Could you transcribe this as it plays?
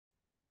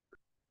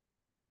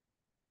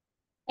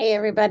Hey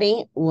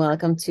everybody,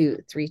 welcome to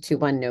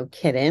 321 No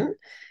Kidding.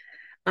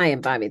 I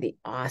am Bobby the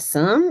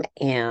Awesome,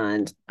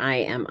 and I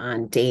am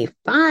on day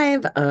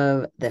 5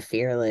 of the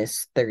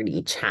Fearless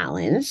 30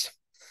 Challenge.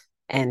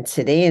 And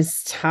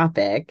today's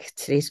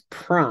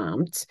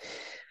prompt,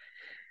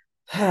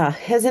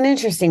 is an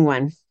interesting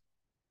one.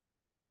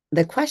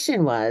 The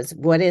question was,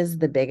 what is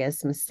the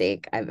biggest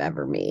mistake I've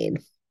ever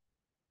made?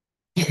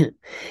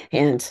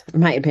 And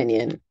my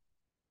opinion,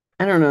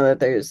 I don't know that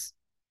there's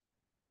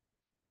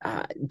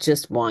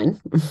just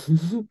one.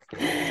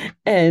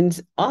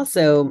 And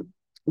also,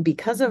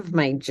 because of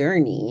my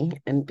journey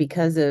and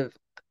because of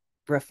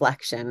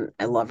reflection,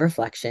 I love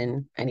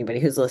reflection. Anybody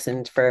who's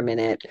listened for a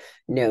minute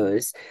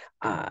knows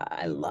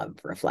I love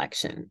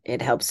reflection.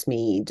 It helps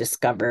me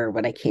discover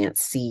what I can't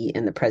see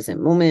in the present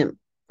moment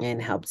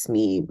and helps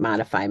me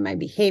modify my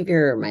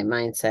behavior or my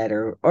mindset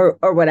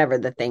or whatever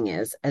the thing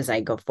is as I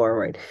go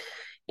forward.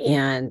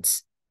 And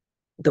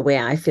the way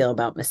I feel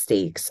about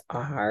mistakes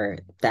are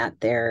that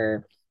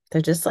they're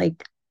just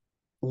like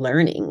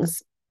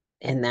learnings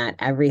and that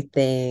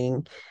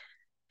everything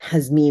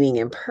has meaning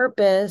and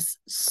purpose.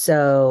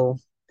 So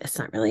it's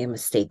not really a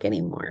mistake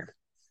anymore.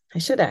 I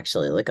should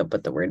actually look up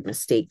what the word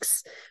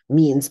mistakes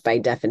means by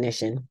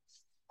definition.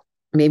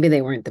 Maybe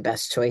they weren't the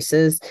best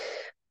choices,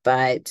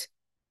 but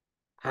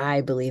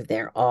I believe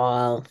they're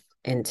all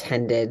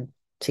intended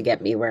to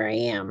get me where I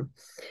am.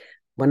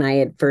 When I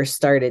had first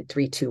started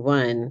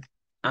 321,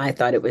 I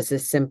thought it was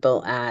as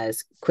simple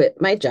as quit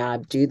my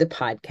job, do the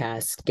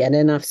podcast, get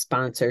enough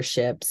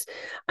sponsorships.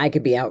 I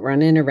could be out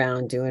running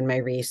around doing my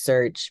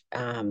research,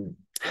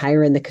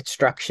 hiring the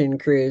construction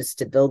crews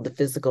to build the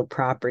physical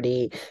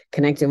property,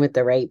 connecting with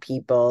the right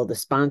people. The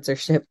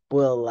sponsorship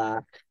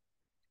will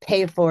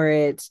pay for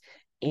it,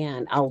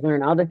 and I'll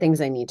learn all the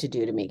things I need to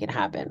do to make it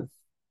happen.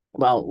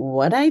 Well,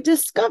 what I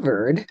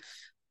discovered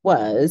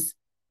was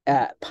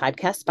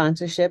podcast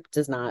sponsorship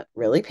does not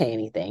really pay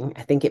anything.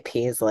 I think it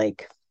pays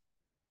like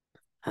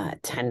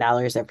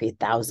 $10 every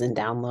 1,000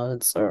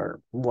 downloads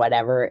or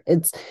whatever.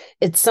 It's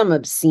some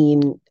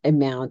obscene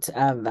amount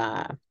of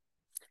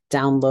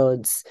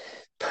downloads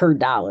per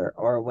dollar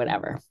or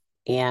whatever.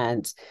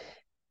 And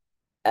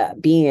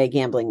being a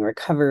gambling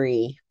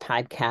recovery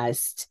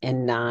podcast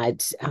and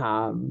not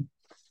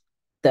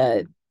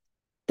the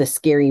the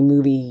scary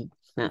movie,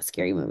 not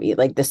scary movie,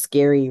 like the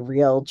scary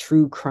real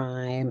true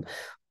crime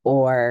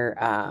or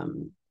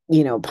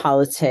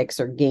politics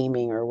or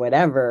gaming or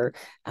whatever,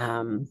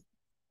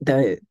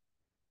 the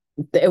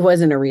it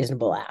wasn't a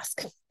reasonable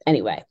ask.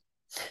 Anyway,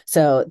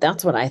 so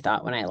that's what I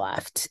thought when I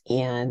left.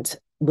 And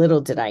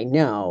little did I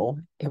know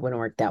it wouldn't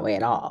work that way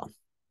at all.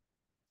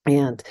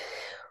 And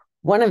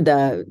one of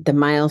the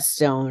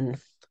milestone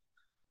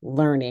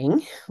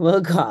learning,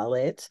 we'll call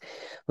it,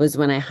 was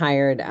when I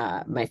hired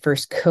my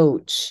first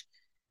coach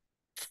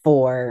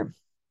for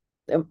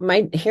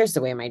here's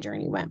the way my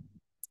journey went.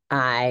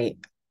 I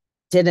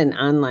did an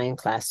online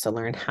class to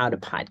learn how to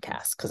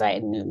podcast because I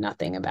knew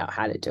nothing about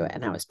how to do it.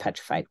 And I was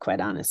petrified, quite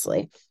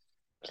honestly.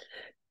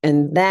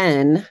 And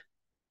then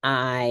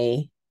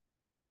I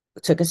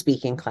took a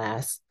speaking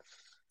class.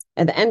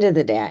 At the end of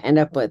the day, I end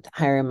up with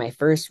hiring my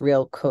first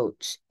real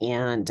coach.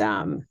 And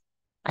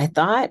I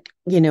thought,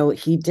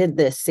 he did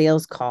this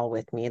sales call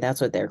with me.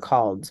 That's what they're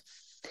called.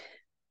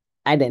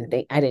 I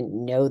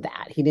didn't know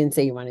that. He didn't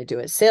say you want to do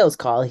a sales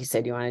call. He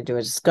said you want to do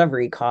a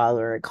discovery call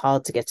or a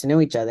call to get to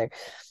know each other.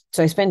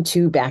 So I spent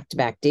 2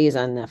 back-to-back days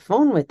on the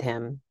phone with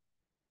him.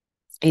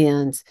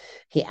 And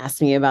he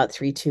asked me about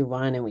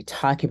 321 and we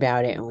talk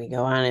about it and we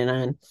go on and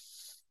on.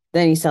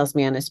 Then he sells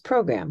me on his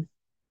program.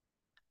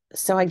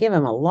 So I give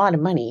him a lot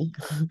of money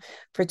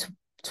for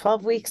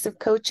 12 weeks of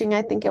coaching,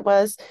 I think it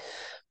was.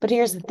 But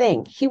here's the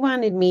thing. He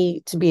wanted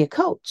me to be a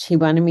coach. He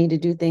wanted me to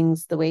do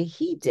things the way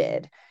he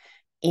did.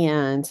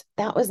 And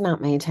that was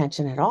not my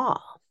intention at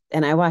all.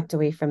 And I walked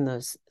away from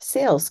those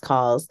sales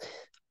calls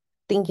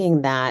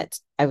thinking that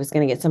I was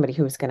going to get somebody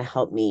who was going to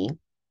help me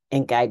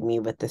and guide me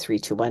with the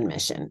 321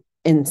 mission.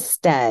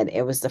 Instead,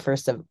 it was the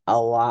first of a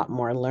lot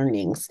more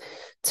learnings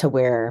to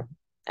where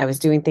I was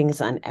doing things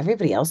on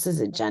everybody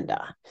else's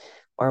agenda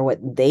or what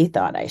they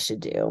thought I should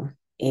do.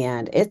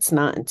 And it's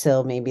not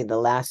until maybe the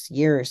last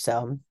year or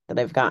so that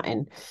I've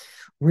gotten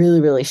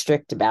really, really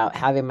strict about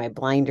having my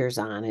blinders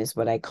on, is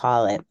what I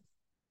call it.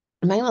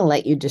 I'm not going to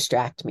let you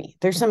distract me.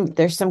 There's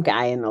some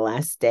guy in the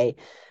last day.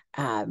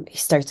 He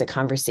starts a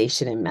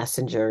conversation in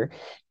Messenger,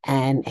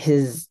 and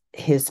his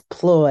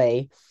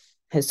ploy,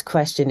 his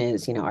question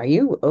is, are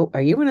you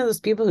one of those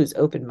people who's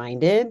open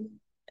minded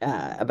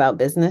about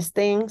business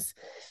things?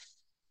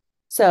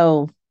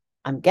 So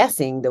I'm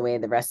guessing the way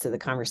the rest of the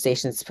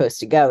conversation is supposed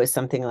to go is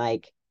something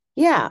like,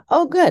 yeah,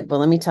 oh good. Well,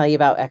 let me tell you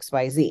about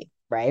XYZ,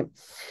 right?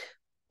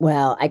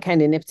 Well, I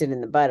kind of nipped it in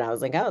the bud. I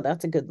was like, oh,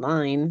 that's a good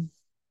line.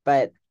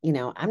 But,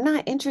 I'm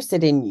not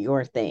interested in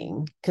your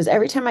thing because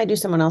every time I do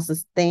someone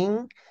else's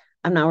thing,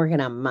 I'm not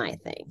working on my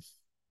thing.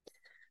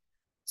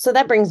 So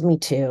that brings me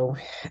to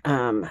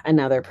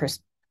another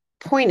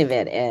point of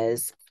it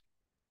is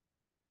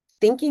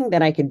thinking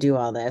that I could do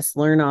all this,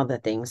 learn all the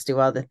things, do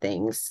all the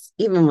things,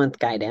 even with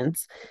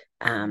guidance,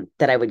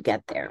 that I would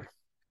get there.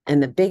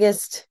 And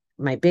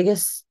my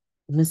biggest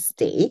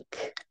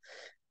mistake,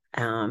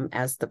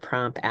 as the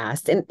prompt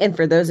asked, and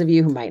for those of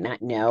you who might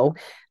not know,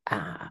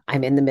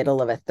 I'm in the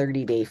middle of a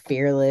 30-day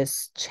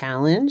fearless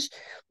challenge,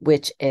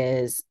 which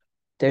is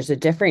there's a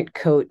different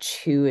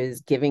coach who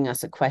is giving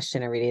us a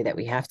question every day that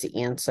we have to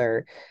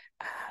answer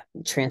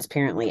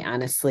transparently,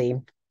 honestly.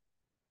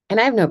 And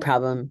I have no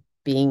problem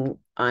being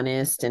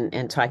honest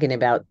and talking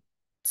about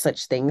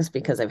such things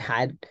because I've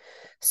had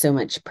so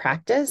much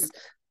practice.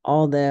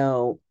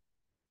 Although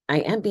I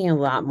am being a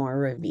lot more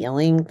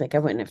revealing. Like I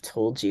wouldn't have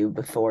told you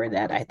before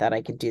that I thought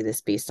I could do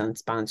this based on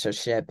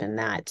sponsorship and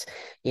that,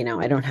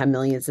 I don't have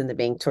millions in the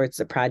bank towards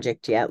the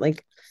project yet.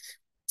 Like,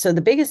 so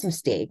the biggest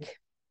mistake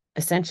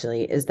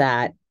essentially is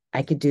that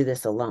I could do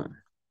this alone.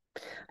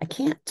 I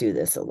can't do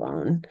this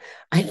alone.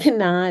 I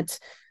cannot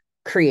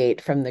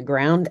create from the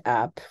ground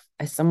up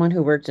as someone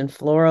who worked in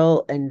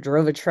floral and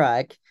drove a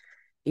truck.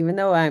 Even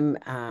though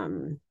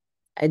I'm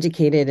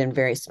educated and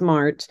very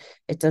smart,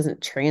 it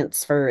doesn't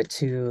transfer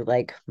to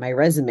like my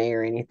resume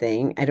or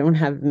anything. I don't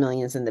have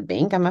millions in the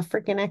bank. I'm a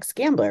freaking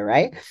ex-gambler,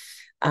 right?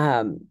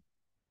 Um,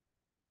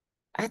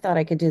 I thought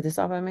I could do this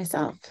all by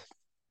myself,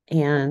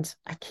 and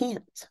I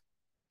can't.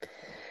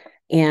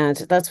 And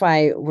that's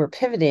why we're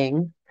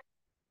pivoting.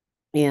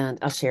 And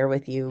I'll share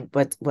with you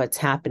what's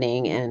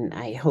happening. And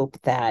I hope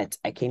that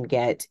I can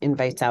get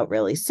invites out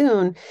really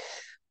soon.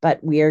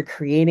 But we are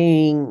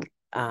creating,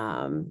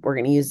 we're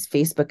going to use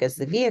Facebook as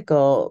the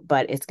vehicle,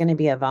 but it's going to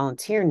be a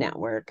volunteer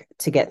network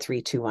to get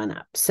 321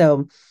 up.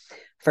 So,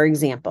 for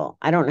example,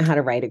 I don't know how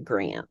to write a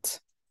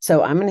grant.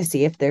 So I'm going to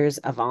see if there's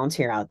a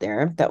volunteer out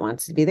there that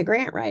wants to be the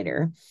grant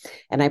writer.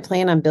 And I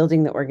plan on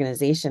building the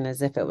organization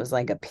as if it was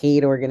like a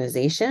paid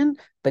organization,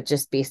 but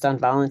just based on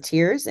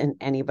volunteers and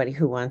anybody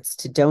who wants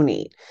to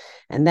donate.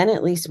 And then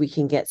at least we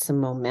can get some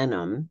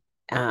momentum.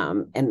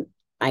 And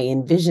I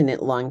envision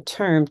it long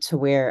term to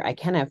where I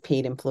can have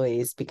paid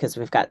employees because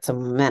we've got some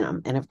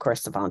momentum. And of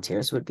course, the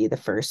volunteers would be the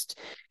first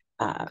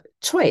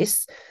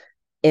choice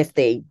if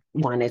they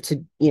wanted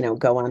to,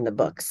 go on the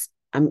books.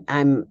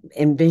 I'm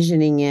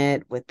envisioning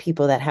it with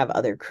people that have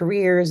other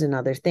careers and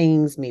other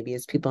things, maybe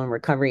as people in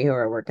recovery who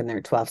are working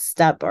their 12th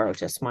step or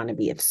just want to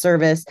be of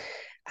service.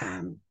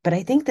 But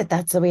I think that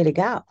that's the way to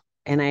go.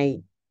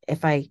 And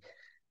if I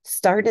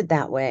started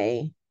that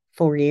way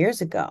 4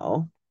 years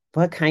ago,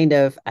 I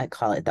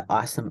call it the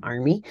awesome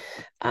army.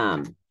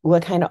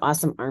 What kind of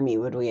awesome army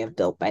would we have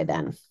built by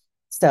then?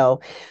 So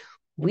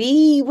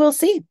we will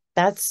see.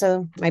 That's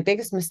so my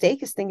biggest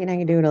mistake is thinking I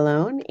can do it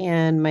alone.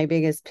 And my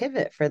biggest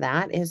pivot for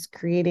that is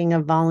creating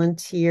a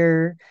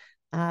volunteer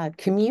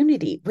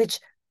community, which,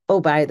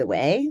 oh, by the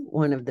way,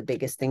 one of the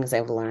biggest things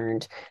I've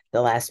learned the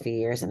last few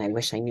years, and I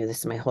wish I knew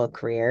this my whole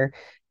career.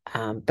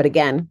 But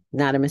again,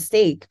 not a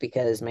mistake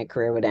because my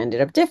career would have ended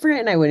up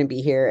different and I wouldn't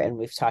be here. And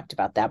we've talked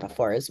about that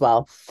before as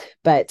well.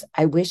 But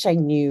I wish I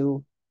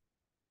knew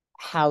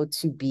how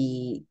to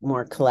be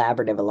more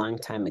collaborative a long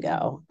time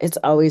ago. I've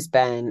always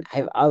been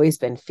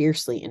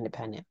fiercely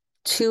independent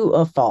to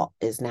a fault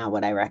is now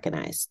what I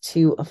recognize,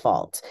 to a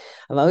fault.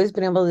 I've always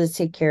been able to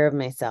take care of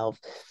myself,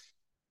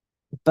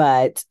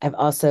 but I've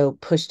also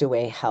pushed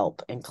away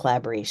help and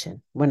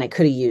collaboration when I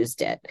could have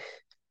used it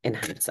in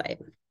hindsight.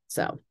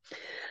 So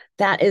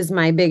that is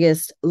my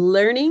biggest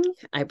learning.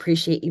 I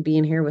appreciate you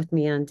being here with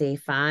me on day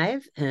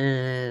 5,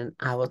 and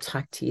I will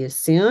talk to you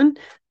soon.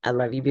 I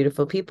love you,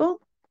 beautiful people.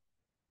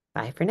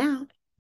 Bye for now.